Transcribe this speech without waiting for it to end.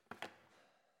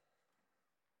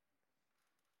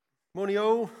Morning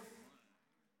all.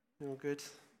 You all good? Do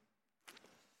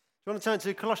you want to turn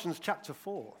to Colossians chapter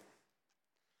 4?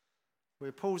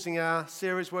 We're pausing our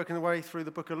series, working our way through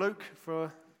the book of Luke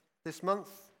for this month.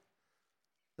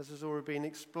 As has already been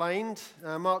explained,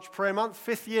 March Prayer Month,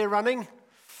 5th year running,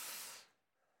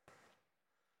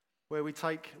 where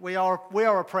we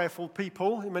are a prayerful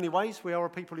people in many ways. We are a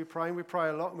people who pray, and we pray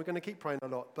a lot, and we're going to keep praying a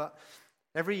lot. But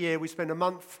every year we spend a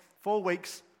month, 4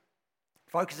 weeks,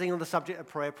 focusing on the subject of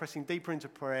prayer, pressing deeper into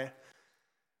prayer,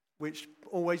 which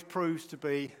always proves to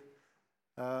be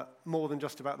more than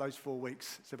just about those 4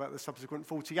 weeks. It's about the subsequent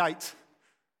 48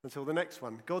 until the next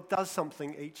one. God does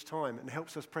something each time and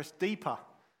helps us press deeper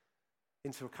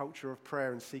into a culture of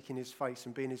prayer and seeking his face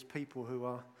and being his people who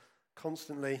are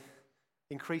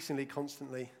increasingly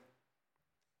constantly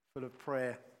full of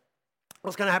prayer.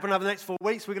 What's going to happen over the next 4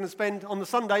 weeks? On the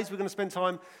Sundays, we're going to spend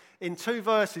time in 2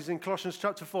 verses in Colossians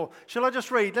chapter 4. Shall I just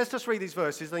read? Let's just read these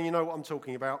verses, then you know what I'm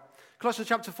talking about. Colossians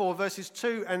chapter 4, verses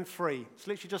 2 and 3. It's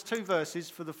literally just 2 verses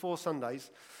for the 4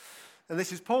 Sundays. And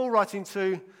this is Paul writing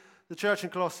to the church in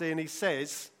Colossae, and he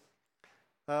says,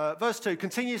 verse 2,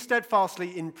 continue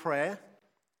steadfastly in prayer,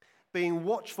 being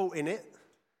watchful in it,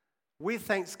 with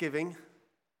thanksgiving.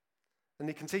 And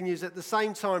he continues, at the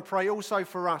same time, pray also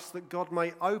for us that God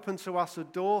may open to us a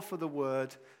door for the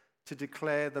word to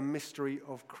declare the mystery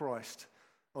of Christ,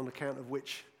 on account of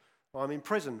which I'm in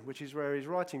prison, which is where he's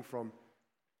writing from.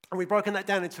 And we've broken that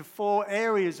down into 4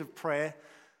 areas of prayer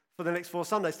for the next 4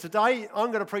 Sundays. Today,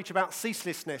 I'm going to preach about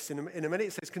ceaselessness in a minute.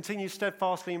 It says, continue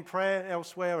steadfastly in prayer.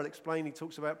 Elsewhere, I'll explain, he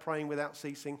talks about praying without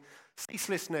ceasing.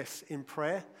 Ceaselessness in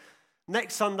prayer.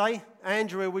 Next Sunday,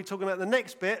 Andrew will be talking about the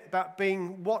next bit, about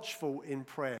being watchful in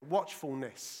prayer,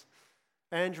 watchfulness.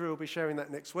 Andrew will be sharing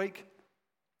that next week.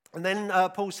 And then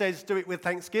Paul says, do it with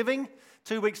thanksgiving.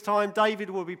 2 weeks' time, David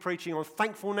will be preaching on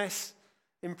thankfulness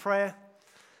in prayer.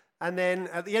 And then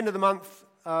at the end of the month,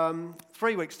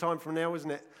 3 weeks' time from now,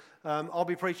 isn't it? I'll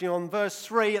be preaching on verse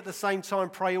 3. At the same time,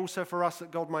 pray also for us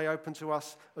that God may open to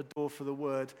us a door for the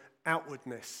word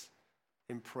outwardness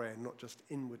in prayer, not just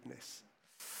inwardness.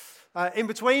 In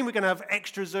between, we're going to have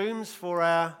extra Zooms for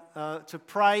to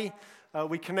pray.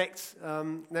 We connect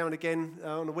now and again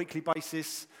on a weekly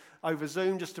basis over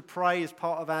Zoom just to pray as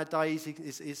part of our days.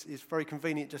 It's very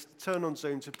convenient just to turn on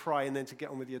Zoom to pray and then to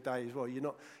get on with your day as well. You're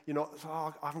not,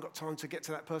 I haven't got time to get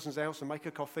to that person's house and make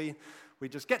a coffee. We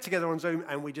just get together on Zoom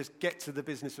and we just get to the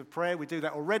business of prayer. We do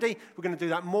that already. We're going to do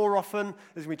that more often.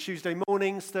 There's going to be Tuesday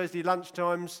mornings, Thursday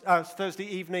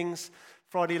evenings,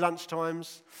 Friday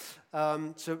lunchtimes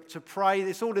to pray.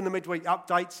 It's all in the midweek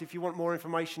updates. If you want more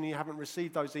information and you haven't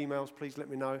received those emails, please let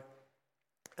me know.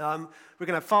 We're going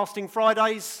to have fasting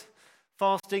Fridays.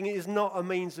 Fasting is not a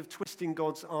means of twisting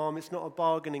God's arm. It's not a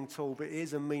bargaining tool, but it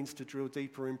is a means to drill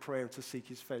deeper in prayer and to seek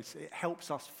his face. It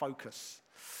helps us focus.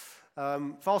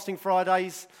 Fasting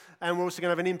Fridays, and we're also going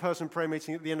to have an in-person prayer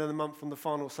meeting at the end of the month on the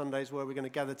final Sundays where we're going to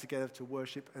gather together to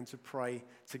worship and to pray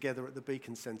together at the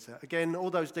Beacon Centre. Again, all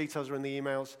those details are in the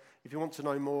emails. If you want to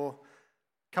know more,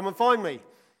 come and find me.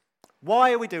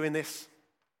 Why are we doing this?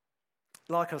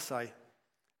 Like I say,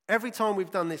 every time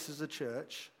we've done this as a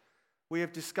church, we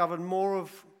have discovered more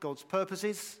of God's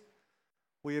purposes.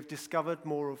 We have discovered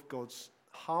more of God's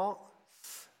heart.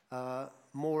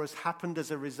 More has happened as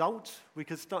a result. We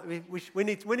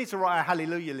need to write a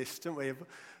hallelujah list, don't we?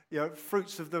 Of,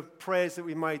 fruits of the prayers that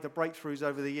we made, the breakthroughs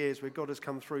over the years where God has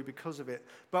come through because of it.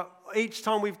 But each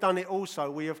time we've done it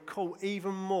also, we have caught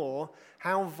even more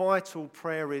how vital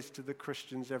prayer is to the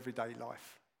Christian's everyday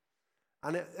life.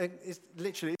 And it's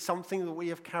literally something that we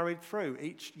have carried through.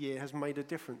 Each year has made a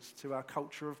difference to our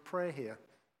culture of prayer here.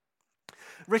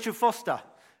 Richard Foster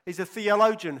is a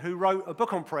theologian who wrote a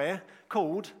book on prayer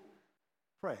called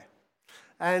Prayer.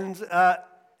 And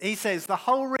he says the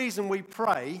whole reason we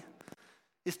pray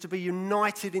is to be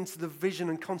united into the vision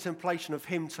and contemplation of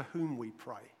him to whom we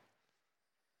pray.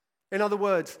 In other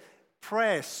words,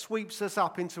 prayer sweeps us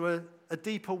up into a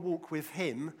deeper walk with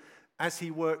him as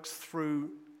he works through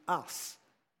us.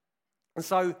 And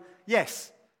so,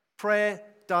 yes, prayer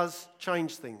does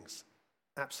change things.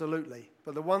 Absolutely.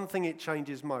 But the one thing it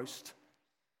changes most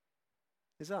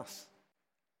is us.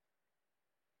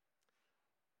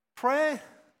 Prayer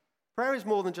is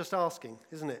more than just asking,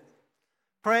 isn't it?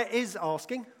 Prayer is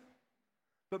asking,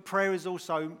 but prayer is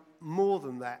also more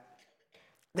than that.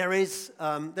 There is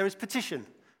petition.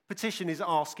 Petition is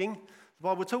asking. The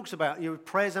Bible talks about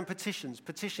prayers and petitions.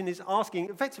 Petition is asking,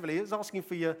 effectively, it's asking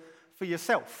for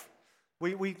yourself.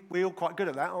 We're all quite good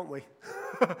at that, aren't we?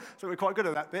 So we're quite good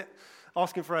at that bit,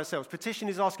 asking for ourselves. Petition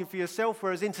is asking for yourself,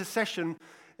 whereas intercession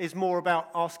is more about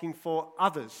asking for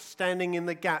others, standing in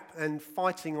the gap and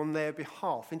fighting on their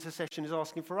behalf. Intercession is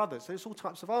asking for others. There's all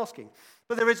types of asking.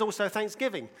 But there is also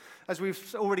thanksgiving. As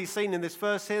we've already seen in this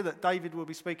verse here that David will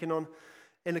be speaking on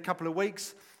in a couple of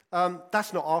weeks,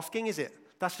 that's not asking, is it?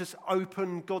 That's just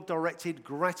open, God-directed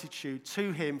gratitude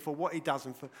to him for what he does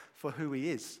and for who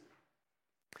he is.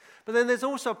 But then there's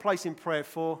also a place in prayer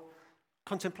for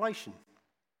contemplation,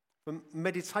 for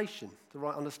meditation, the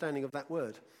right understanding of that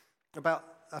word, about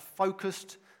a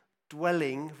focused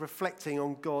dwelling, reflecting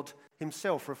on God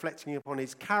himself, reflecting upon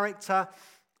his character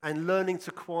and learning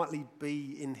to quietly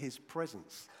be in his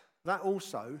presence. That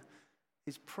also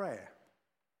is prayer.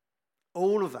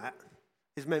 All of that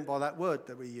is meant by that word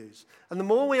that we use. And the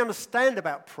more we understand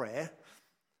about prayer,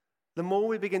 the more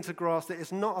we begin to grasp that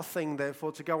it's not a thing,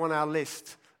 therefore, to go on our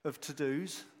list of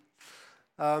to-dos,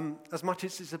 as much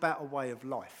as it's about a way of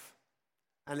life.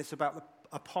 And it's about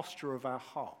a posture of our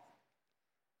heart,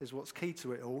 is what's key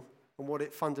to it all, and what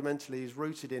it fundamentally is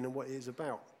rooted in and what it is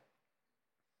about.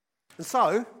 And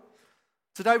so,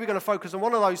 today we're going to focus on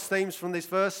one of those themes from this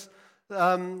verse.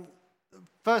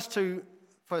 First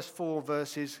four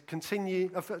words, continue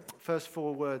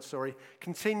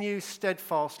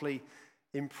steadfastly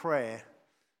in prayer,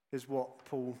 is what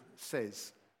Paul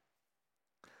says.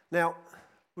 Now,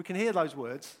 we can hear those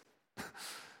words,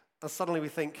 and suddenly we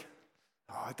think,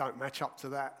 I don't match up to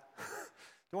that.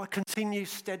 Do I continue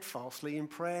steadfastly in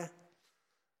prayer?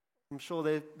 I'm sure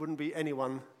there wouldn't be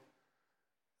anyone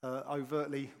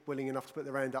overtly willing enough to put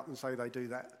their hand up and say they do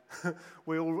that.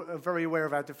 We all are very aware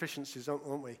of our deficiencies,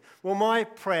 aren't we? Well, my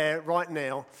prayer right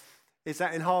now is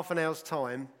that in half an hour's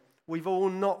time, we've all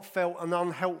not felt an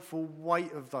unhelpful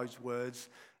weight of those words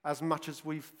as much as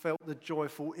we've felt the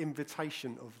joyful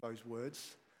invitation of those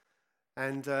words.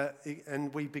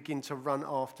 And we begin to run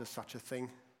after such a thing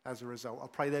as a result. I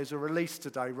pray there's a release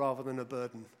today rather than a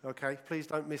burden, okay? Please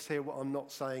don't mishear what I'm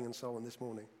not saying and so on this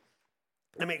morning.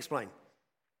 Let me explain.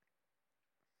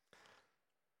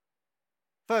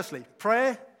 Firstly,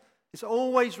 prayer is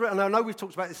always, and I know we've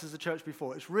talked about this as a church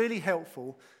before, it's really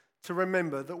helpful to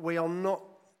remember that we are not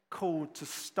called to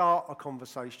start a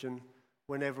conversation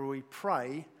whenever we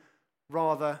pray.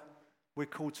 Rather, we're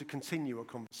called to continue a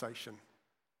conversation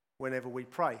whenever we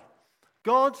pray.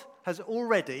 God has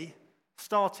already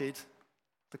started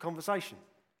the conversation.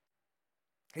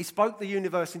 He spoke the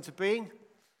universe into being.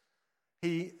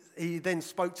 He then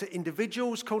spoke to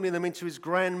individuals, calling them into his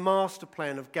grand master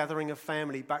plan of gathering a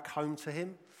family back home to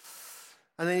him.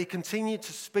 And then he continued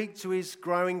to speak to his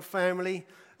growing family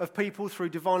of people through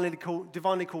divinely called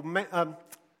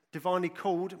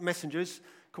messengers,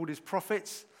 called his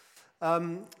prophets.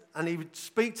 And he would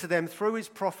speak to them through his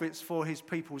prophets for his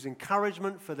people's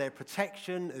encouragement, for their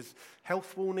protection, as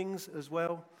health warnings as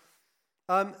well.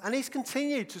 And he's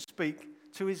continued to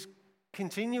speak to his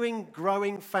continuing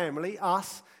growing family,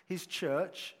 us, his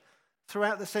church,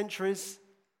 throughout the centuries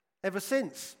ever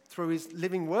since, through his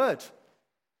living word.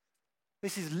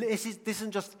 This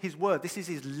isn't just his word, this is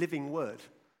his living word.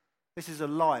 This is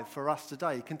alive for us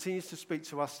today. He continues to speak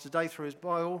to us today through his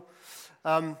Bible.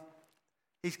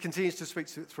 He continues to speak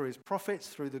through his prophets,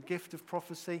 through the gift of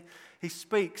prophecy. He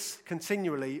speaks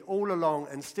continually all along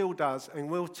and still does and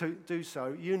will do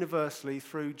so universally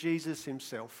through Jesus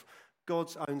himself,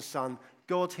 God's own Son,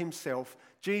 God himself.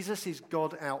 Jesus is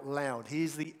God out loud. He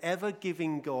is the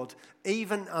ever-giving God,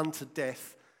 even unto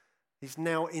death. He's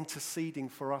now interceding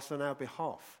for us on our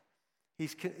behalf.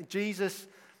 Jesus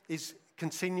is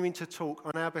continuing to talk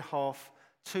on our behalf,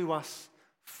 to us,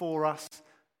 for us.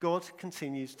 God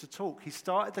continues to talk. He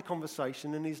started the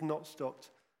conversation and he's not stopped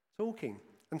talking.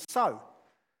 And so,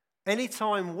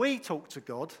 anytime we talk to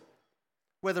God,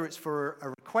 whether it's for a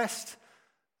request,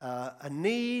 a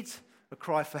need, a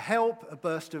cry for help, a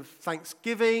burst of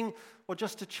thanksgiving, or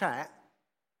just to chat,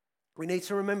 we need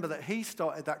to remember that he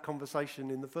started that conversation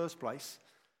in the first place,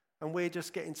 and we're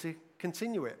just getting to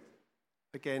continue it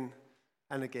again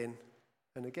and again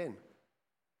and again.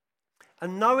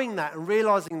 And knowing that and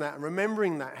realizing that and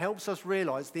remembering that helps us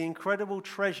realize the incredible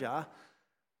treasure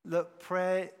that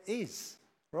prayer is,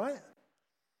 right?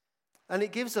 And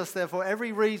it gives us, therefore,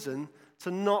 every reason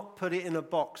to not put it in a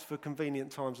box for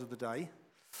convenient times of the day,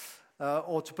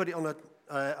 or to put it on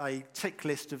a tick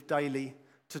list of daily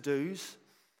to-dos,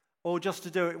 or just to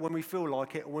do it when we feel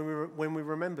like it or when we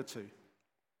remember to.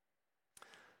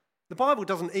 The Bible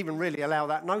doesn't even really allow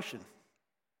that notion,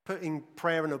 putting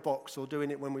prayer in a box or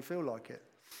doing it when we feel like it.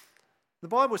 The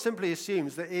Bible simply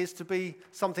assumes that it is to be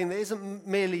something that isn't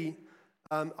merely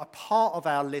a part of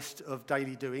our list of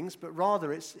daily doings, but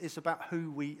rather it's about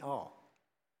who we are.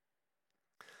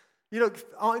 You look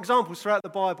at examples throughout the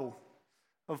Bible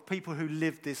of people who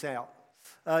lived this out.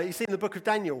 You see in the book of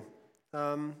Daniel,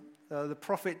 the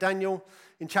prophet Daniel,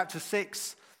 in chapter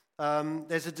 6,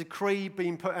 there's a decree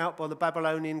being put out by the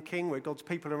Babylonian king where God's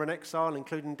people are in exile,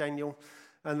 including Daniel.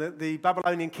 And the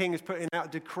Babylonian king is putting out a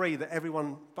decree that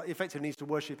everyone effectively needs to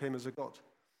worship him as a god.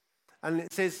 And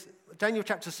it says, Daniel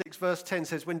chapter 6, verse 10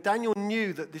 says, when Daniel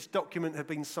knew that this document had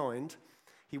been signed,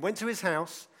 he went to his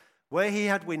house where he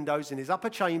had windows in his upper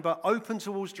chamber open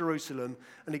towards Jerusalem,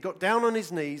 and he got down on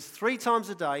his knees 3 times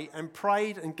a day and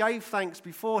prayed and gave thanks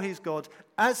before his God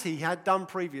as he had done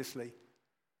previously.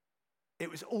 It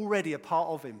was already a part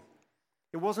of him.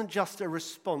 It wasn't just a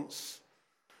response.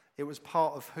 It was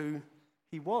part of who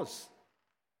he was.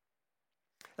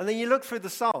 And then you look through the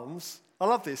Psalms. I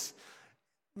love this.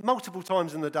 Multiple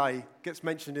times in the day gets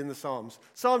mentioned in the Psalms.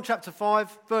 Psalm chapter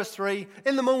 5, verse 3.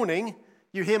 In the morning,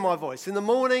 you hear my voice. In the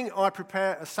morning, I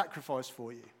prepare a sacrifice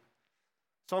for you.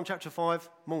 Psalm chapter 5,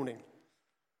 morning.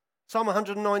 Psalm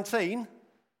 119,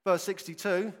 verse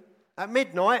 62. At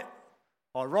midnight,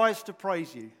 I rise to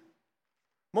praise you.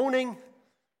 Morning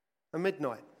and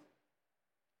midnight.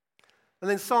 And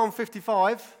then Psalm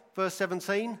 55, verse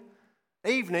 17.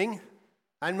 Evening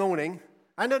and morning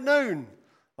and at noon,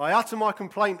 I utter my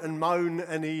complaint and moan,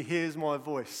 and he hears my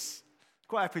voice.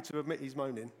 Quite happy to admit he's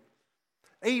moaning.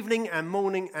 Evening and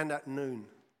morning and at noon.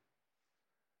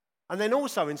 And then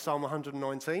also in Psalm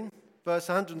 119, verse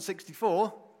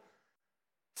 164,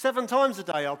 7 times a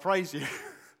day I'll praise you.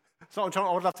 So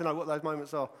I would love to know what those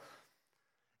moments are.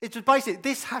 It's just basic.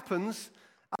 This happens,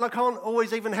 and I can't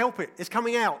always even help it. It's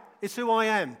coming out. It's who I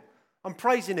am. I'm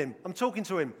praising him. I'm talking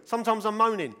to him. Sometimes I'm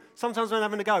moaning. Sometimes I'm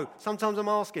having a go. Sometimes I'm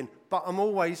asking. But I'm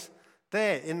always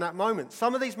there in that moment.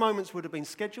 Some of these moments would have been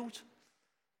scheduled.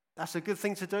 That's a good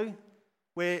thing to do.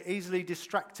 We're easily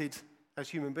distracted as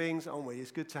human beings, aren't we?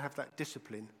 It's good to have that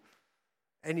discipline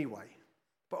anyway.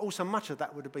 But also much of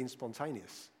that would have been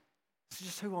spontaneous. It's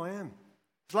just who I am.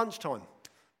 It's lunchtime.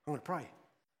 I'm going to pray.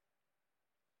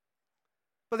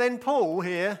 But then Paul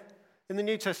here in the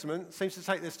New Testament seems to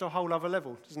take this to a whole other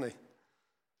level, doesn't he?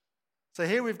 So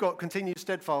here we've got continue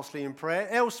steadfastly in prayer.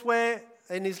 Elsewhere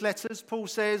in his letters, Paul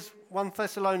says, 1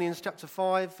 Thessalonians chapter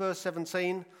 5, verse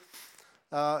 17,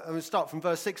 and we'll start from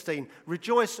verse 16.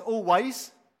 Rejoice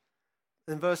always.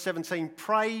 And verse 17,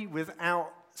 pray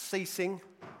without ceasing.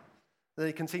 Then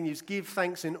he continues, give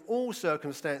thanks in all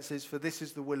circumstances, for this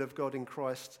is the will of God in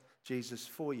Christ Jesus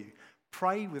for you.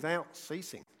 Pray without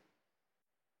ceasing.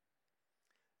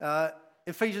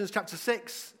 Ephesians chapter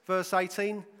 6, verse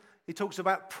 18, he talks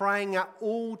about praying at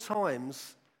all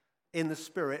times in the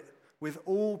Spirit with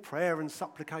all prayer and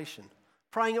supplication.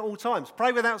 Praying at all times.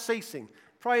 Pray without ceasing.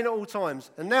 Praying at all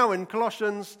times. And now in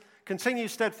Colossians, continue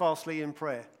steadfastly in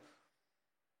prayer.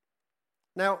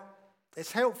 Now,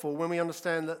 it's helpful when we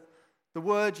understand that the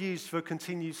word used for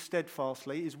continue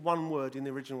steadfastly is one word in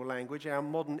the original language. Our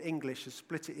modern English has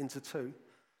split it into 2.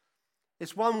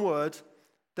 It's one word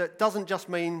that doesn't just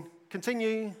mean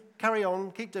continue, carry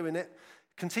on, keep doing it.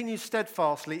 Continue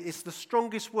steadfastly is the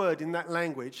strongest word in that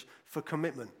language for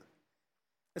commitment.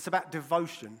 It's about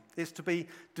devotion. It's to be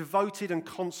devoted and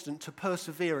constant, to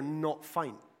persevere and not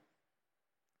faint.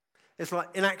 It's like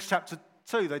in Acts chapter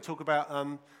 2, they talk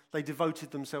about they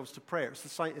devoted themselves to prayer. It's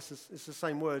the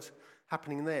same word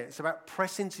happening there. It's about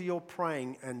press into your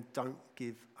praying and don't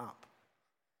give up.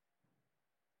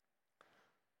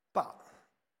 But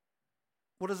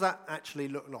what does that actually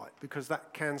look like? Because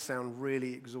that can sound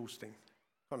really exhausting,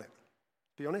 can't it?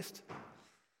 Be honest.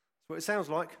 That's what it sounds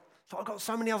like. So I've got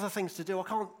so many other things to do. I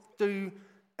can't do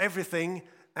everything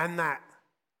and that.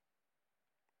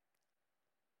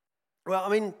 Well, I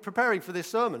mean, preparing for this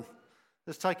sermon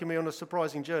has taken me on a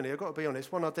surprising journey. I've got to be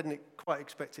honest, one I didn't quite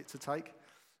expect it to take.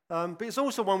 But it's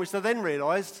also one which I then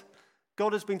realised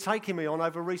God has been taking me on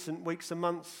over recent weeks and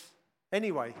months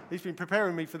anyway. He's been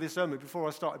preparing me for this sermon before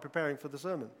I started preparing for the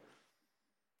sermon.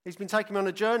 He's been taking me on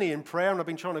a journey in prayer, and I've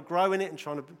been trying to grow in it and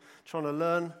trying to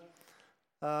learn.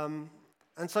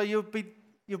 And so you'll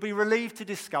be relieved to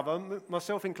discover,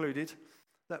 myself included,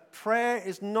 that prayer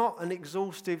is not an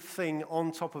exhaustive thing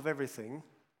on top of everything.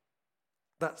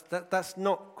 That's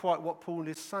not quite what Paul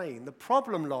is saying. The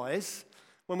problem lies,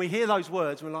 when we hear those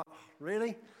words, we're like, oh,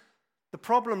 really? The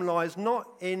problem lies not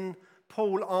in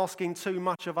Paul asking too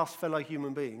much of us fellow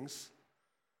human beings.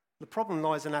 The problem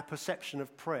lies in our perception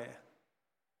of prayer.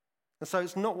 And so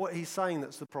it's not what he's saying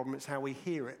that's the problem, it's how we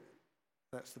hear it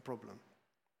that's the problem.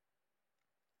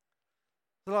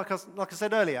 So like I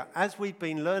said earlier, as we've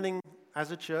been learning as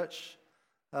a church,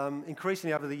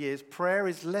 increasingly over the years, prayer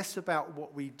is less about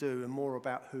what we do and more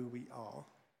about who we are.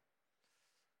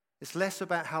 It's less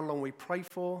about how long we pray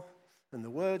for and the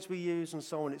words we use and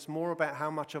so on. It's more about how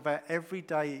much of our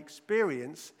everyday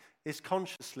experience is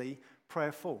consciously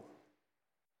prayerful.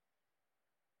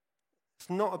 It's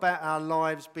not about our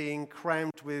lives being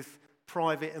crammed with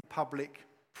private and public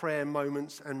prayer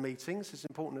moments and meetings, as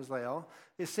important as they are.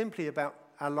 It's simply about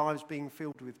our lives being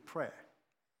filled with prayer.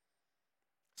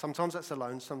 Sometimes that's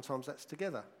alone, sometimes that's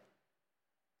together.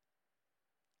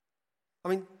 I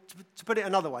mean, to put it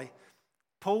another way,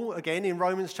 Paul, again, in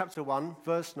Romans chapter 1,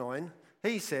 verse 9,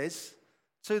 he says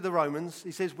to the Romans,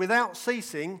 he says, without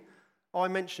ceasing, I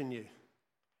mention you.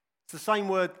 It's the same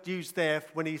word used there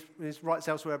when he writes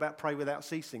elsewhere about pray without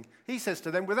ceasing. He says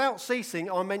to them, without ceasing,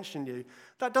 I mention you.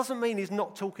 That doesn't mean he's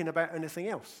not talking about anything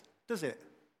else, does it?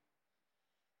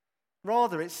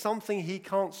 Rather, it's something he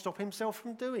can't stop himself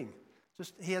from doing.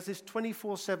 He has this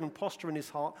 24/7 posture in his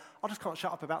heart. I just can't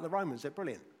shut up about the Romans. They're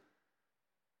brilliant.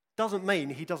 Doesn't mean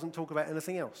he doesn't talk about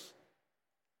anything else.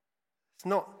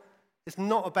 It's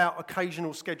not about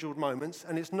occasional scheduled moments,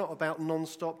 and it's not about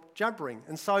non-stop jabbering.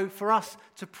 And so for us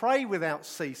to pray without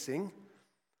ceasing,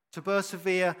 to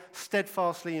persevere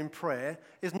steadfastly in prayer,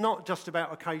 is not just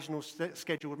about occasional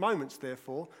scheduled moments,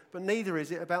 therefore, but neither is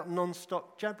it about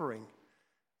non-stop jabbering.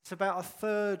 It's about a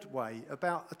third way,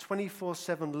 about a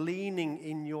 24/7 leaning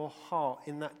in your heart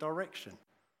in that direction,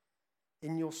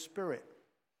 in your spirit.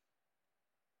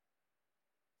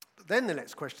 But then the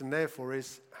next question, therefore,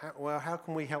 is, how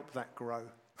can we help that grow?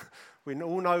 We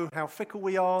all know how fickle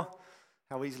we are,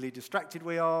 how easily distracted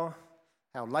we are,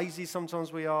 how lazy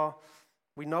sometimes we are.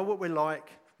 We know what we're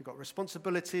like. We've got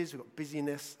responsibilities, we've got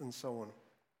busyness, and so on.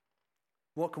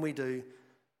 What can we do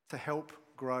to help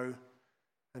grow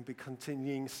and be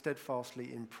continuing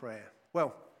steadfastly in prayer?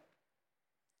 Well,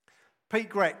 Pete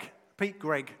Gregg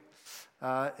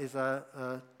is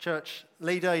a church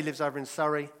leader. He lives over in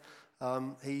Surrey.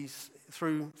 He's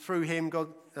through him,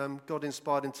 God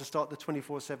inspired him to start the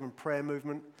 24/7 prayer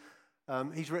movement.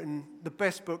 He's written the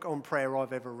best book on prayer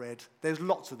I've ever read. There's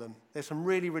lots of them. There's some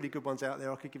really, really good ones out there.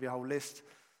 I could give you a whole list.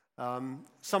 Some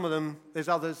of them, there's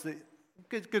others that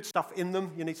good stuff in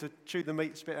them. You need to chew the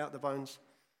meat, spit out the bones.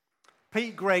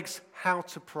 Pete Gregg's How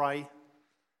to Pray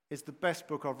is the best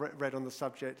book I've read on the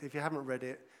subject. If you haven't read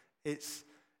it, it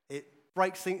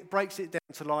breaks it down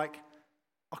to like,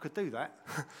 I could do that.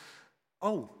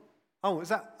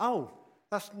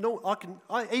 That's no,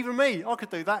 even me, I could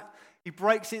do that. He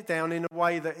breaks it down in a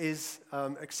way that is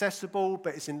accessible,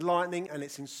 but it's enlightening and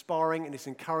it's inspiring and it's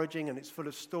encouraging and it's full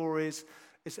of stories.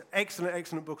 It's an excellent,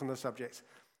 excellent book on the subject.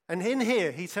 And in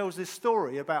here, he tells this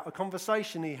story about a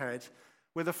conversation he had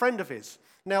with a friend of his.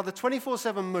 Now, the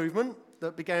 24/7 movement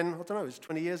that began, it was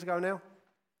 20 years ago now.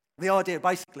 The idea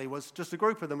basically was just a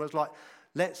group of them was like,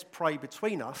 let's pray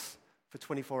between us for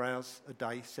 24 hours a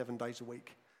day, 7 days a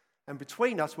week. And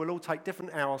between us, we'll all take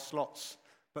different hour slots.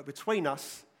 But between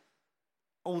us,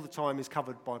 all the time is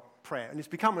covered by prayer. And it's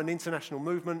become an international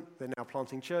movement. They're now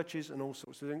planting churches and all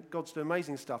sorts of things. God's doing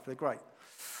amazing stuff. They're great.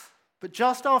 But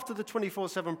just after the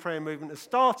 24/7 prayer movement has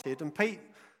started, and Pete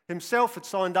himself had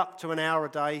signed up to an hour a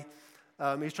day, he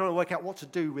was trying to work out what to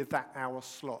do with that hour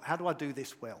slot. How do I do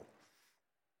this well?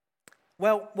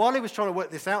 Well, while he was trying to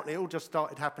work this out, and it all just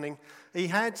started happening, he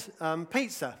had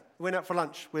pizza. He went out for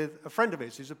lunch with a friend of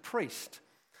his who's a priest.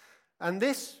 And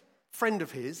this friend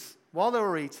of his, while they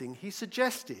were eating, he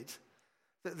suggested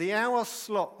that the hour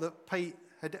slot that Pete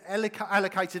had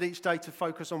allocated each day to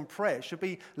focus on prayer should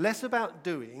be less about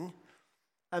doing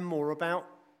and more about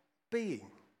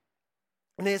being.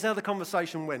 And here's how the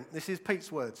conversation went. This is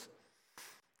Pete's words.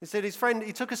 He said his friend,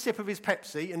 he took a sip of his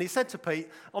Pepsi and he said to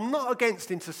Pete, I'm not against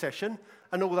intercession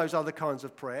and all those other kinds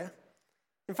of prayer.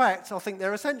 In fact, I think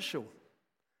they're essential.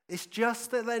 It's just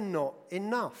that they're not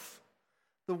enough.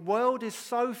 The world is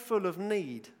so full of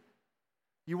need.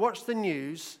 You watch the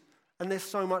news and there's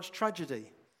so much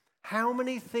tragedy. How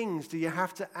many things do you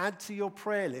have to add to your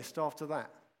prayer list after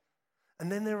that?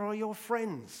 And then there are your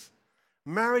friends.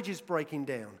 Marriages breaking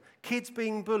down, kids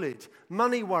being bullied,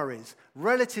 money worries,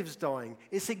 relatives dying.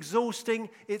 It's exhausting,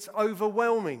 it's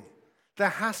overwhelming. There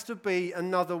has to be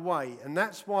another way. And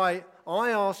that's why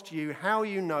I asked you how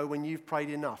you know when you've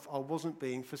prayed enough. I wasn't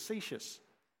being facetious.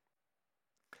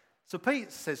 So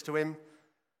Pete says to him,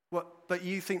 but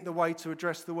you think the way to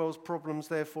address the world's problems,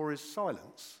 therefore, is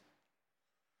silence?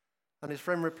 And his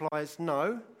friend replies,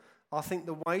 no, I think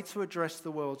the way to address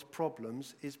the world's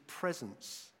problems is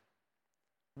presence.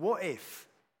 What if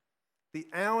the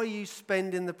hour you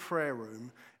spend in the prayer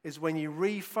room is when you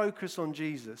refocus on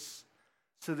Jesus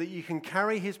so that you can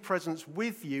carry his presence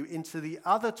with you into the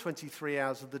other 23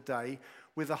 hours of the day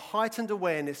with a heightened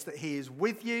awareness that he is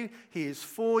with you, he is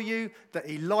for you, that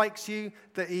he likes you,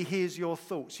 that he hears your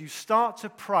thoughts. You start to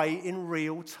pray in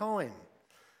real time.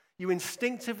 You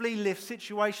instinctively lift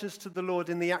situations to the Lord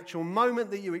in the actual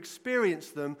moment that you experience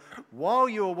them while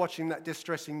you are watching that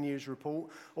distressing news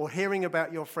report or hearing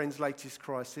about your friend's latest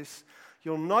crisis.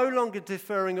 You're no longer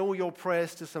deferring all your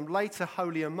prayers to some later,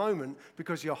 holier moment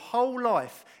because your whole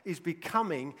life is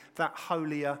becoming that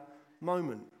holier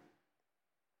moment.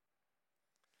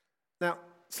 Now,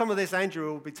 some of this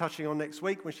Andrew will be touching on next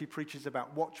week when she preaches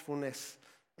about watchfulness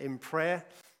in prayer.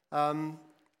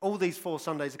 All these 4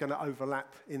 Sundays are going to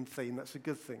overlap in theme. That's a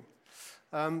good thing.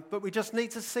 But we just need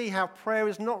to see how prayer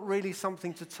is not really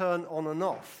something to turn on and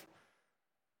off,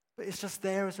 but it's just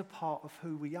there as a part of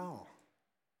who we are.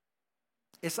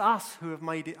 It's us who have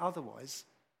made it otherwise,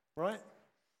 right?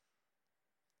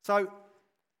 So,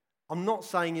 I'm not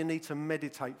saying you need to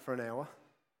meditate for an hour.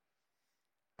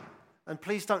 And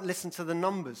please don't listen to the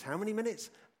numbers. How many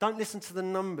minutes? Don't listen to the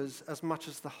numbers as much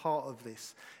as the heart of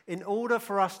this. In order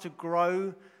for us to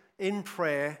grow in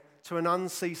prayer to an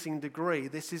unceasing degree,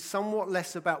 this is somewhat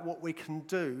less about what we can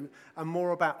do and more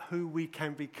about who we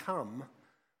can become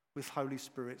with Holy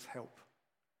Spirit's help.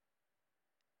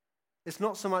 It's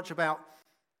not so much about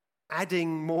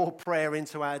adding more prayer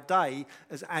into our day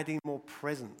as adding more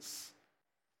presence.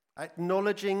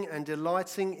 Acknowledging and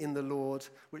delighting in the Lord,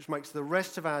 which makes the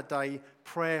rest of our day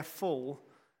prayerful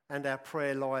and our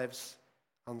prayer lives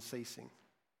unceasing.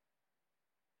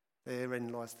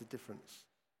 Therein lies the difference.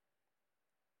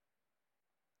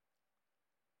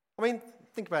 I mean,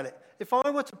 think about it. If I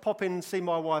were to pop in and see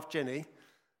my wife Jenny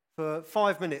for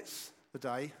 5 minutes a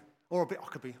day, or a bit, I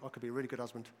could be a really good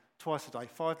husband, twice a day,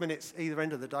 5 minutes either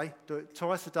end of the day, do it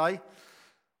twice a day.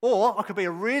 Or I could be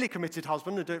a really committed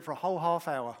husband and do it for a whole half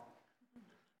hour.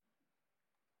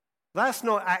 That's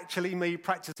not actually me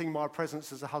practicing my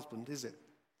presence as a husband, is it?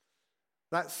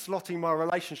 That's slotting my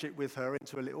relationship with her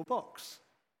into a little box.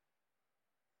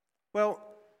 Well,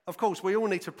 of course, we all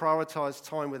need to prioritise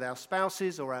time with our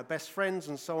spouses or our best friends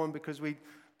and so on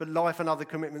but life and other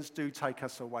commitments do take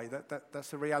us away.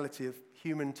 That's the reality of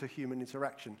human-to-human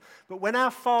interaction. But when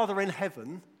our Father in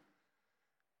heaven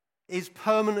is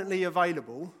permanently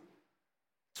available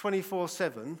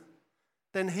 24/7,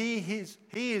 then he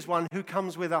is one who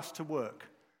comes with us to work.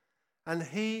 And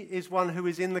he is one who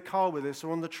is in the car with us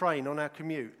or on the train on our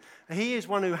commute. And he is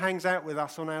one who hangs out with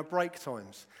us on our break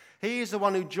times. He is the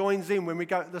one who joins in when we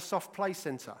go to the soft play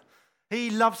centre.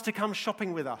 He loves to come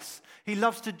shopping with us. He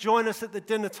loves to join us at the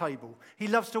dinner table. He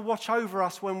loves to watch over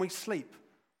us when we sleep.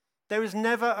 There is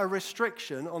never a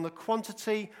restriction on the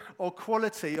quantity or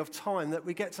quality of time that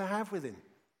we get to have with him.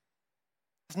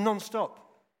 It's non-stop.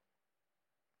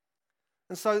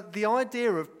 And so the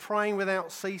idea of praying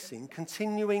without ceasing,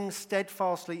 continuing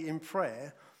steadfastly in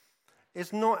prayer,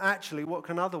 is not actually what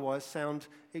can otherwise sound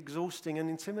exhausting and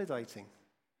intimidating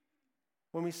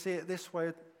when we see it this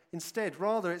way instead.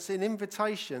 Rather, it's an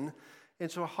invitation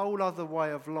into a whole other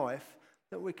way of life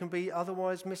that we can be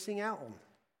otherwise missing out on.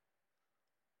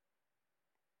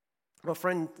 My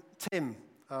friend Tim,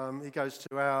 he goes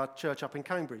to our church up in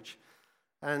Cambridge,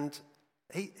 and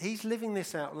he's living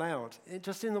this out loud.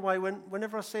 Just in the way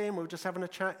whenever I see him, we're just having a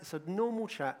chat. It's a normal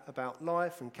chat about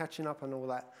life and catching up and all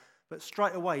that. But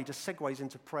straight away, he just segues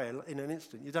into prayer in an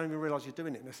instant. You don't even realise you're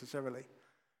doing it necessarily.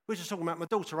 We're just talking about my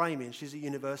daughter Amy, and she's at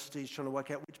university, she's trying to work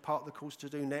out which part of the course to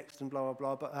do next and blah, blah,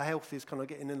 blah, but her health is kind of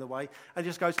getting in the way. And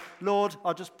just goes, Lord,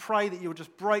 I just pray that you'll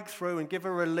just break through and give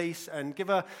her release and give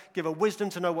her wisdom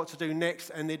to know what to do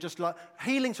next. And they're just like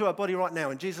healing to her body right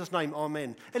now. In Jesus' name,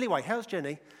 amen. Anyway, how's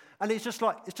Jenny? And it's just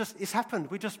like, it's happened.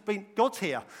 God's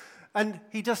here. And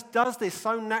he just does this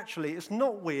so naturally. It's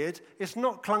not weird. It's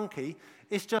not clunky.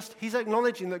 It's just, he's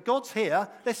acknowledging that God's here.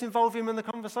 Let's involve him in the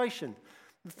conversation.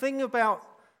 The thing about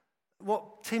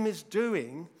what Tim is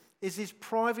doing is his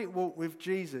private walk with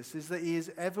Jesus is that he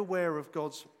is ever aware of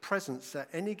God's presence at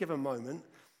any given moment.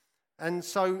 And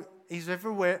so he's ever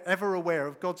aware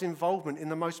of God's involvement in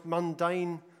the most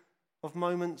mundane of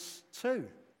moments too.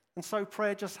 And so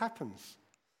prayer just happens.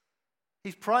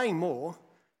 He's praying more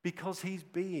because he's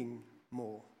being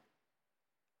more.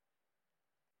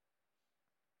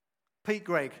 Pete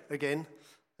Greig, again,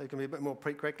 there's going to be a bit more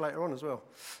Pete Greig later on as well.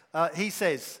 He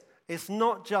says, it's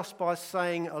not just by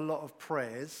saying a lot of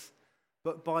prayers,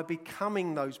 but by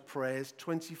becoming those prayers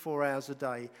 24 hours a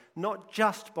day, not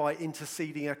just by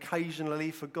interceding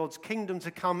occasionally for God's kingdom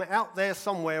to come out there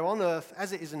somewhere on earth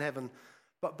as it is in heaven,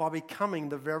 but by becoming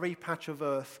the very patch of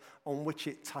earth on which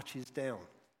it touches down.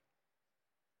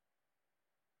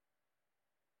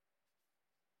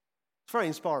 It's very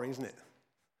inspiring, isn't it?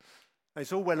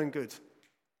 It's all well and good.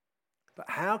 But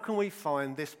how can we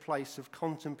find this place of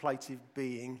contemplative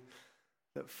being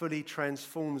that fully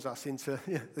transforms us into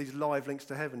these live links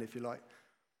to heaven, if you like?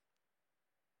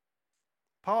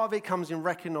 Part of it comes in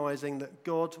recognizing that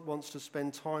God wants to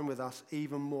spend time with us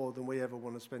even more than we ever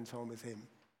want to spend time with him.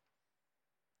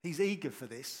 He's eager for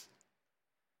this.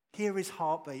 Hear his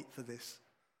heartbeat for this.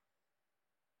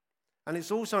 And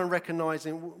it's also in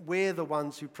recognizing we're the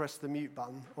ones who press the mute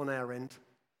button on our end.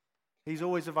 He's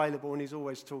always available and he's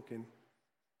always talking.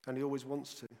 And he always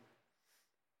wants to.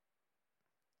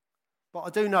 But I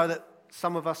do know that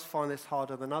some of us find this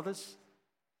harder than others.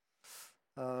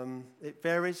 It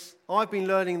varies. I've been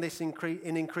learning this in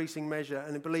increasing measure,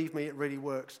 and believe me, it really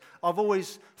works. I've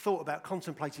always thought about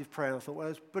contemplative prayer. I thought, well,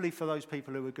 it's really for those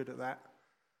people who are good at that.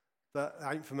 But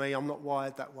it ain't for me. I'm not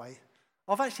wired that way.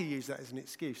 I've actually used that as an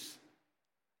excuse.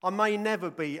 I may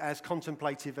never be as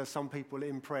contemplative as some people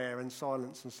in prayer and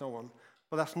silence and so on,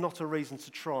 but that's not a reason to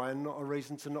try and not a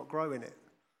reason to not grow in it.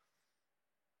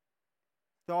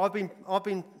 So I've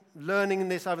been learning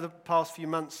this over the past few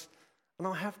months, and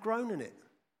I have grown in it.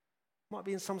 Might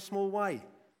be in some small way.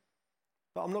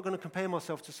 But I'm not going to compare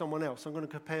myself to someone else. I'm going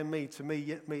to compare me to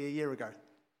me a year ago,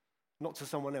 not to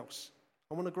someone else.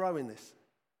 I want to grow in this.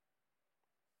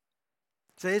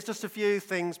 So here's just a few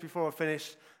things before I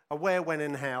finish. A where, when,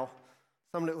 and how.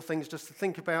 Some little things just to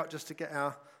think about, just to get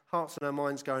our hearts and our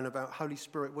minds going about Holy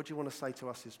Spirit. What do you want to say to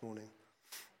us this morning?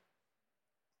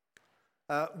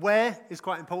 Where is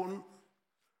quite important.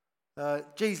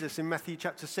 Jesus in Matthew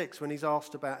chapter 6, when he's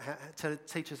asked about how to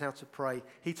teach us how to pray,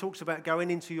 he talks about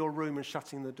going into your room and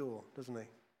shutting the door, doesn't he?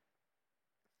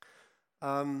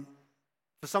 For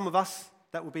some of us,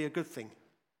 that would be a good thing,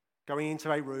 going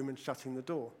into a room and shutting the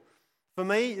door. For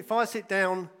me, if I sit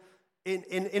down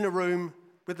in a room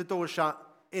with the door shut,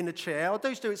 in a chair, I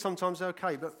do it sometimes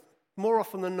okay, but more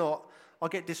often than not, I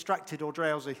get distracted or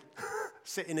drowsy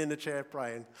sitting in a chair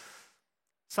praying.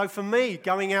 So for me,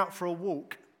 going out for a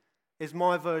walk is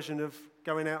my version of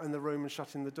going out in the room and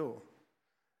shutting the door.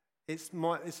 I'll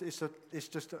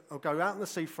go out in the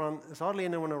seafront, there's hardly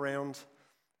anyone around,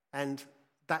 and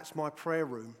that's my prayer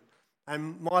room.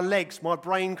 And my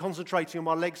brain concentrating on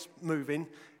my legs moving,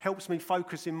 helps me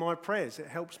focus in my prayers. It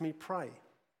helps me pray.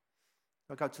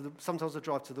 Sometimes I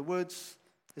drive to the woods.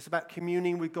 It's about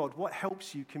communing with God. What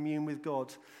helps you commune with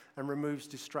God and removes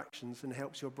distractions and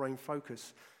helps your brain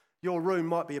focus? Your room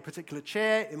might be a particular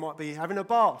chair, it might be having a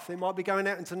bath, it might be going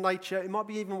out into nature, it might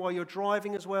be even while you're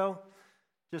driving as well.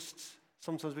 Just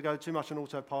sometimes we go too much on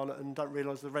autopilot and don't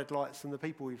realise the red lights and the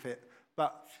people we've hit.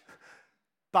 But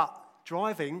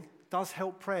driving does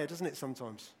help prayer, doesn't it,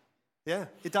 sometimes? Yeah,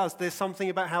 it does. There's something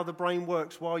about how the brain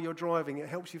works while you're driving. It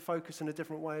helps you focus in a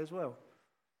different way as well.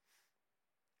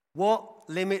 What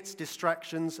limits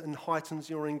distractions and heightens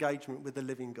your engagement with the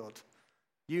living God?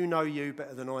 You know you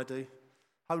better than I do.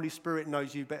 Holy Spirit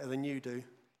knows you better than you do.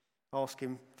 Ask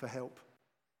him for help.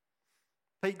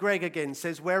 Pete Greig again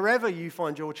says, wherever you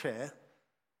find your chair,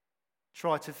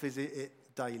 try to visit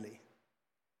it daily.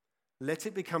 Let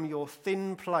it become your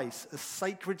thin place, a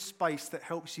sacred space that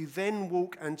helps you then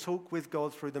walk and talk with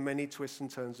God through the many twists and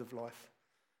turns of life.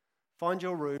 Find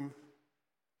your room,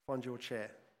 find your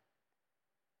chair.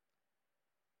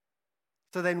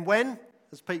 So then when,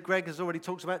 as Pete Greig has already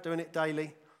talked about, doing it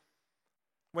daily,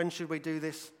 when should we do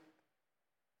this?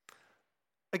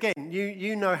 Again,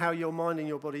 you know how your mind and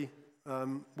your body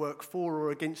work for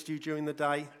or against you during the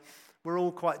day. We're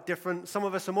all quite different. Some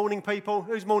of us are morning people.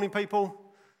 Who's morning people?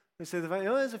 We see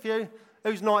there's a few.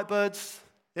 Who's night birds?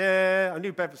 Yeah, I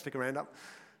knew Bev would stick around up.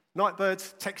 Night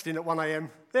birds texting at 1 a.m.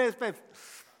 There's Bev.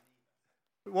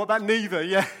 What about neither?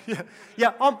 Yeah.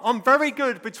 I'm very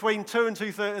good between 2 and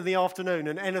 2:30 in the afternoon,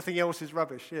 and anything else is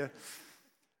rubbish. Yeah.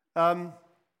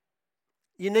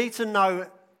 You need to know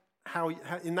how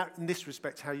in this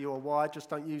respect, how you are wired. Just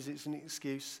don't use it as an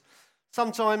excuse.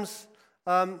 Sometimes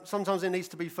it needs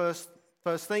to be first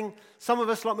thing. Some of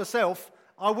us, like myself,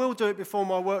 I will do it before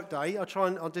my work day.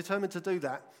 I'm determined to do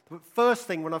that. But first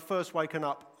thing, when I've first woken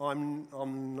up, I'm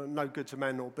no good to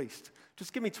man nor beast.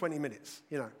 Just give me 20 minutes,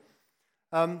 you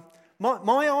know.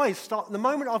 My eyes start, the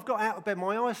moment I've got out of bed,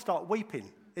 my eyes start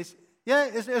weeping. It's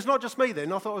not just me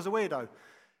then. I thought I was a weirdo.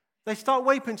 They start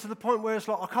weeping to the point where it's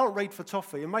like, I can't read for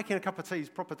toffee, and making a cup of tea is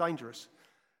proper dangerous.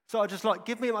 So I just like,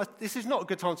 this is not a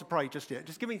good time to pray just yet.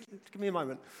 Just give me a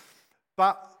moment.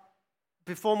 But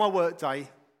before my work day,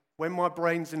 when my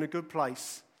brain's in a good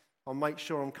place, I'll make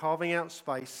sure I'm carving out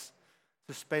space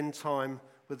to spend time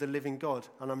with the living God.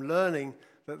 And I'm learning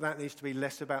that needs to be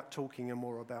less about talking and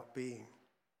more about being.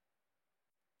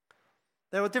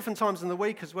 There are different times in the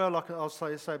week as well, like I'll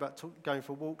say about going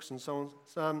for walks and so on.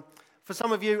 So, for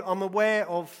some of you, I'm aware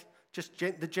of just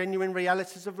the genuine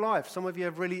realities of life. Some of you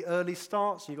have really early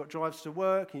starts, and you've got drives to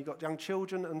work, and you've got young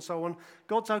children and so on.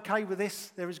 God's okay with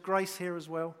this. There is grace here as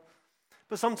well.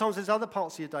 But sometimes there's other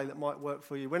parts of your day that might work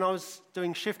for you. When I was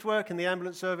doing shift work in the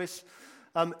ambulance service,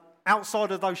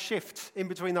 outside of those shifts, in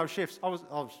between those shifts, I was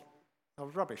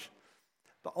rubbish.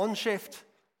 But on shift,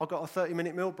 I got a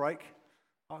 30-minute meal break.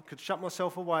 I could shut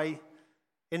myself away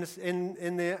in a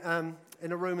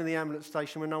room in the ambulance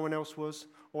station where no one else was,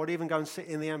 or I'd even go and sit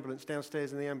in the ambulance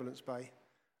downstairs in the ambulance bay.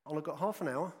 And I got half an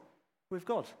hour with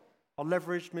God. I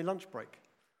leveraged my lunch break.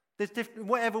 There's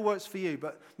whatever works for you,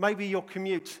 but maybe your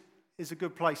commute is a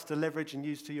good place to leverage and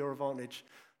use to your advantage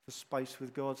for space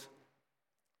with God.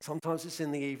 Sometimes it's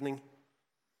in the evening.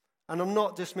 And I'm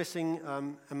not dismissing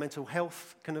and mental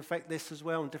health can affect this as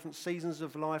well, in different seasons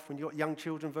of life when you've got young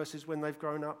children versus when they've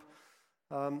grown up.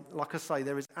 Like I say,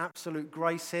 there is absolute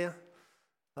grace here.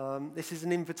 This is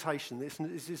an invitation. This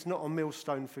is not a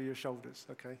millstone for your shoulders,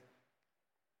 okay?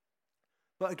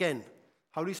 But again,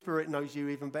 Holy Spirit knows you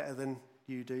even better than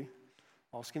you do.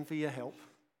 Ask him for your help.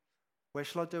 Where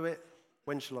shall I do it?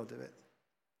 When shall I do it?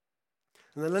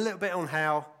 And then a little bit on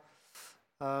how.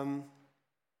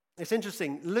 It's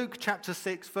interesting. Luke chapter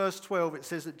 6, verse 12, it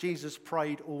says that Jesus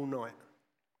prayed all night.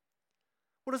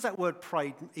 What does that word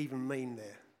prayed even mean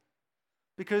there?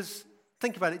 Because,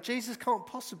 think about it, Jesus can't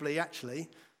possibly actually,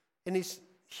 in his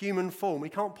human form, he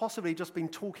can't possibly just been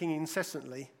talking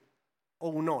incessantly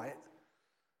all night.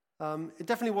 It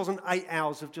definitely wasn't 8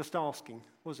 hours of just asking,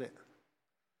 was it?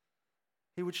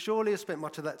 He would surely have spent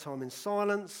much of that time in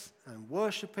silence and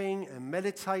worshipping and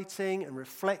meditating and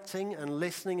reflecting and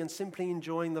listening and simply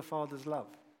enjoying the Father's love,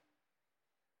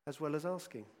 as well as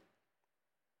asking.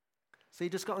 So you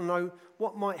just got to know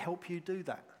what might help you do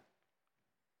that.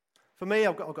 For me,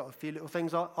 I've got a few little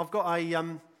things. I've got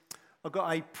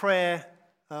a prayer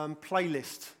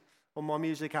playlist on my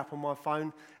music app on my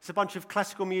phone. It's a bunch of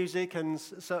classical music and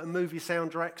certain movie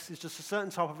soundtracks. It's just a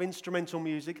certain type of instrumental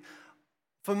music.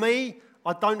 For me,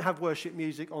 I don't have worship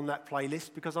music on that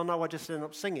playlist because I know I just end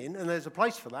up singing, and there's a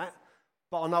place for that,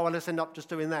 but I know I'll just end up just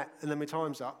doing that and then my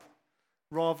time's up,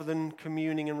 rather than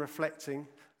communing and reflecting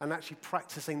and actually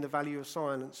practicing the value of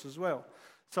silence as well.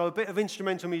 So a bit of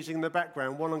instrumental music in the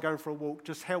background while I'm going for a walk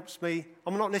just helps me.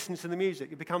 I'm not listening to the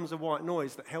music. It becomes a white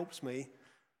noise that helps me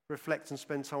reflect and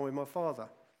spend time with my Father.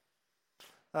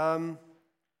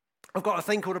 I've got a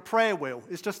thing called a prayer wheel.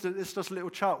 It's just a little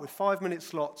chart with 5-minute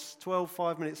slots, 12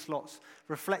 5-minute slots,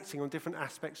 reflecting on different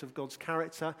aspects of God's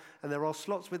character. And there are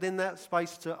slots within that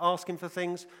space to ask him for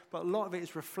things, but a lot of it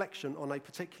is reflection on a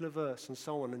particular verse and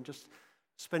so on, and just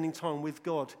spending time with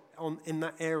God in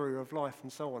that area of life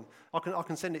and so on. I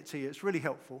can send it to you. It's really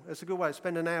helpful. It's a good way to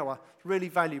spend an hour. It's really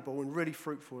valuable and really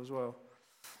fruitful as well.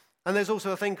 And there's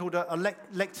also a thing called a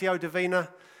Lectio Divina,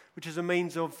 which is a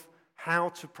means of how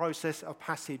to process a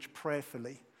passage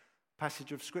prayerfully,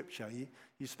 passage of Scripture.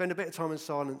 You spend a bit of time in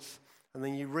silence, and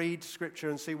then you read Scripture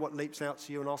and see what leaps out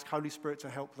to you and ask Holy Spirit to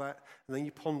help that, and then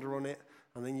you ponder on it,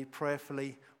 and then you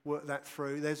prayerfully work that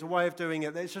through. There's a way of doing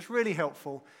it that's just really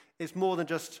helpful. It's more than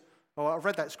just, oh, I've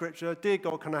read that Scripture. Dear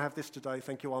God, can I have this today?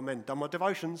 Thank you, amen. Done my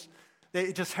devotions.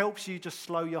 It just helps you just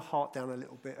slow your heart down a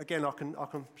little bit. Again, I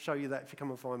can show you that if you come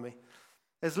and find me.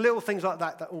 There's little things like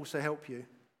that also help you.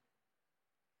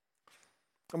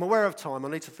 I'm aware of time, I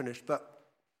need to finish, but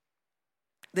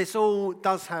this all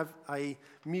does have a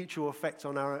mutual effect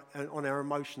on our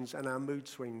emotions and our mood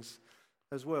swings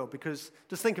as well, because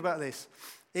just think about this.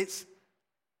 It's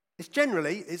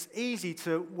easy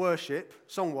to worship,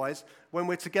 song-wise, when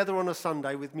we're together on a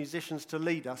Sunday with musicians to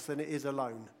lead us than it is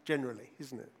alone, generally,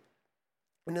 isn't it?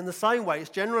 And in the same way, it's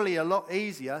generally a lot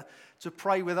easier to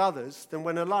pray with others than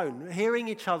when alone. Hearing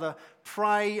each other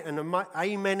pray and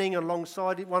amening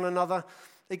alongside one another,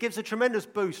 it gives a tremendous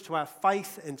boost to our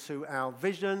faith and to our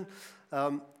vision,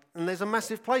 and there's a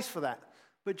massive place for that.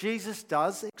 But Jesus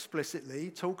does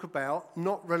explicitly talk about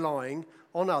not relying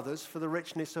on others for the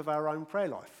richness of our own prayer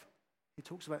life. He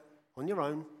talks about on your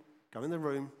own, go in the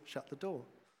room, shut the door.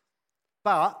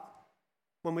 But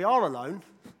when we are alone,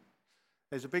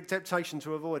 there's a big temptation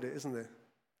to avoid it, isn't there?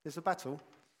 There's a battle.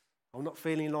 I'm not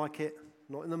feeling like it,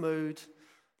 not in the mood.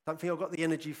 Don't think I've got the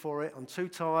energy for it. I'm too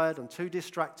tired. I'm too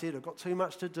distracted. I've got too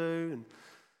much to do. And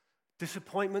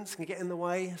disappointments can get in the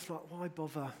way. It's like, why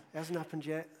bother? It hasn't happened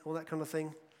yet. All that kind of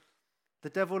thing.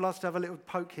 The devil loves to have a little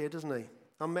poke here, doesn't he?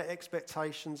 Unmet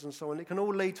expectations and so on. It can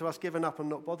all lead to us giving up and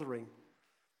not bothering.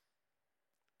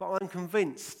 But I'm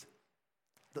convinced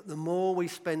that the more we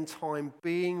spend time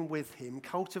being with him,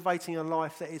 cultivating a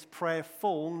life that is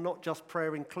prayerful, not just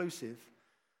prayer inclusive,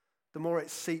 the more it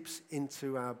seeps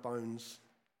into our bones.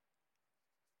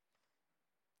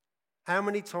 How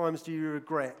many times do you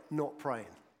regret not praying?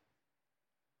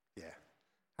 Yeah.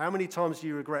 How many times do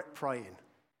you regret praying?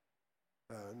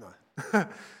 No.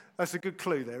 That's a good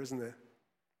clue there, isn't it?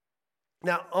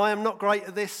 Now, I am not great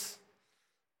at this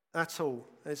at all.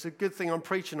 It's a good thing I'm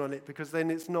preaching on it, because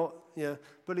then it's not,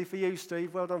 bully for you,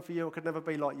 Steve, well done for you, I could never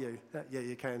be like you. Yeah,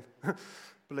 you can.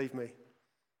 Believe me.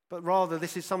 But rather,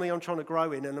 this is something I'm trying to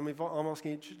grow in, and I'm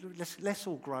asking you, let's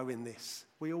all grow in this.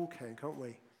 We all can, can't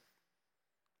we?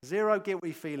 Zero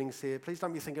guilty feelings here. Please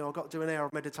don't be thinking, I've got to do an hour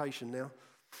of meditation now.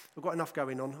 I've got enough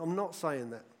going on. I'm not saying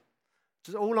that.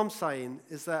 Just all I'm saying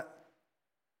is that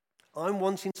I'm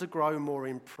wanting to grow more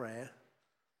in prayer.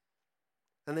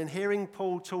 And then hearing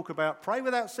Paul talk about pray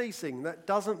without ceasing, that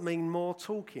doesn't mean more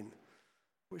talking,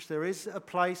 which there is a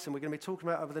place, and we're going to be talking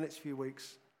about over the next few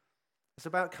weeks. It's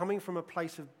about coming from a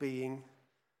place of being,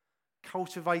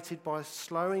 cultivated by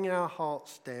slowing our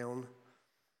hearts down,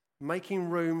 making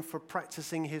room for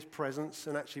practicing his presence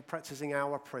and actually practicing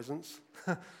our presence.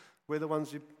 We're the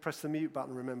ones who press the mute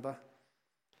button, remember?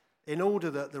 In order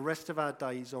that the rest of our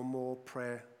days are more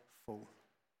prayerful.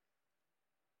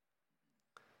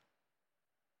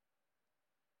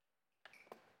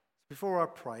 Before I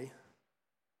pray,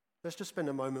 let's just spend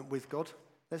a moment with God.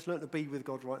 Let's learn to be with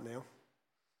God right now.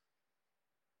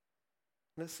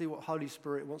 Let's see what Holy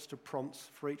Spirit wants to prompt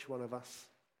for each one of us.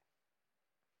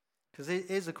 Because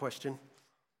here's a question.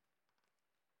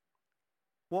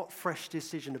 What fresh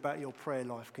decision about your prayer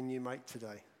life can you make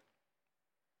today?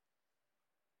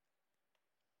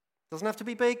 Doesn't have to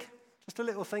be big, just a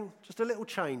little thing, just a little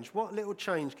change. What little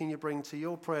change can you bring to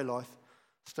your prayer life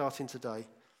starting today?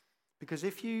 Because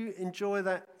if you enjoy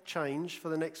that change for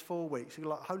the next 4 weeks, you're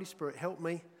like, Holy Spirit, help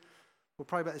me. We'll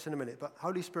pray about this in a minute, but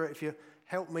Holy Spirit, if you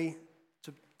help me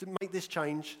to make this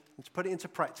change and to put it into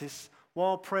practice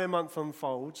while prayer month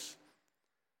unfolds,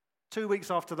 2 weeks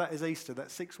after that is Easter.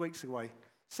 That's 6 weeks away.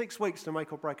 6 weeks to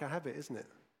make or break a habit, isn't it?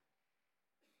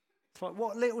 It's like,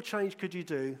 what little change could you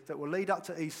do that will lead up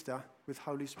to Easter with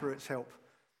Holy Spirit's help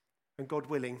and, God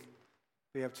willing,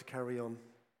 be able to carry on?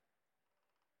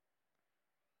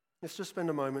 Let's just spend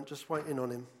a moment just waiting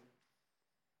on him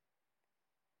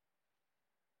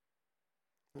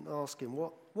and ask him,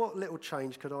 what little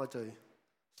change could I do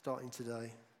starting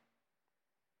today?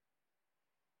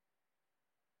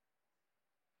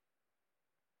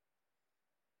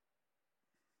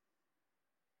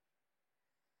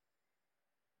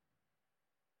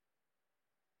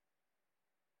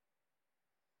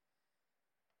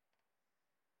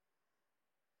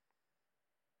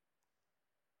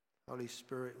 Holy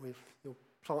Spirit, you're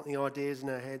planting ideas in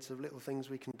our heads of little things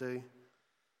we can do.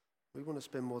 We want to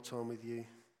spend more time with you.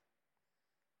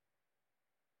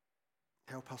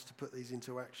 Help us to put these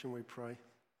into action, we pray.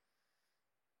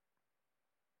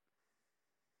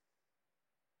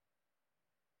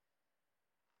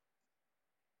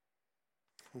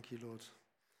 Thank you, Lord.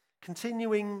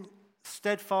 Continuing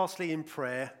steadfastly in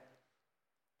prayer,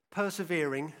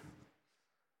 persevering,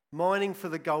 mining for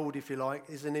the gold, if you like,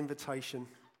 is an invitation.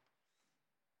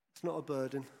 It's not a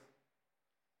burden.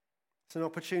 It's an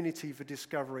opportunity for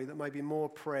discovery that maybe more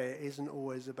prayer isn't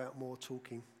always about more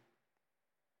talking.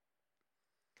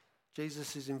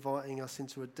 Jesus is inviting us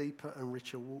into a deeper and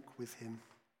richer walk with him.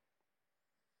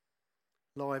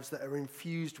 Lives that are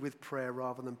infused with prayer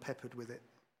rather than peppered with it.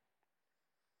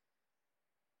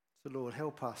 So Lord,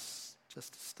 help us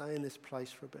just to stay in this place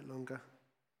for a bit longer.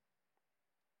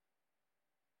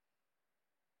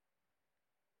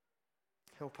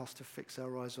 Help us to fix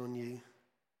our eyes on you,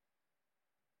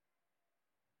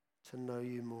 to know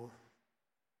you more.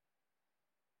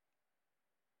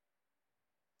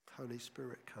 Holy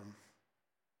Spirit, come.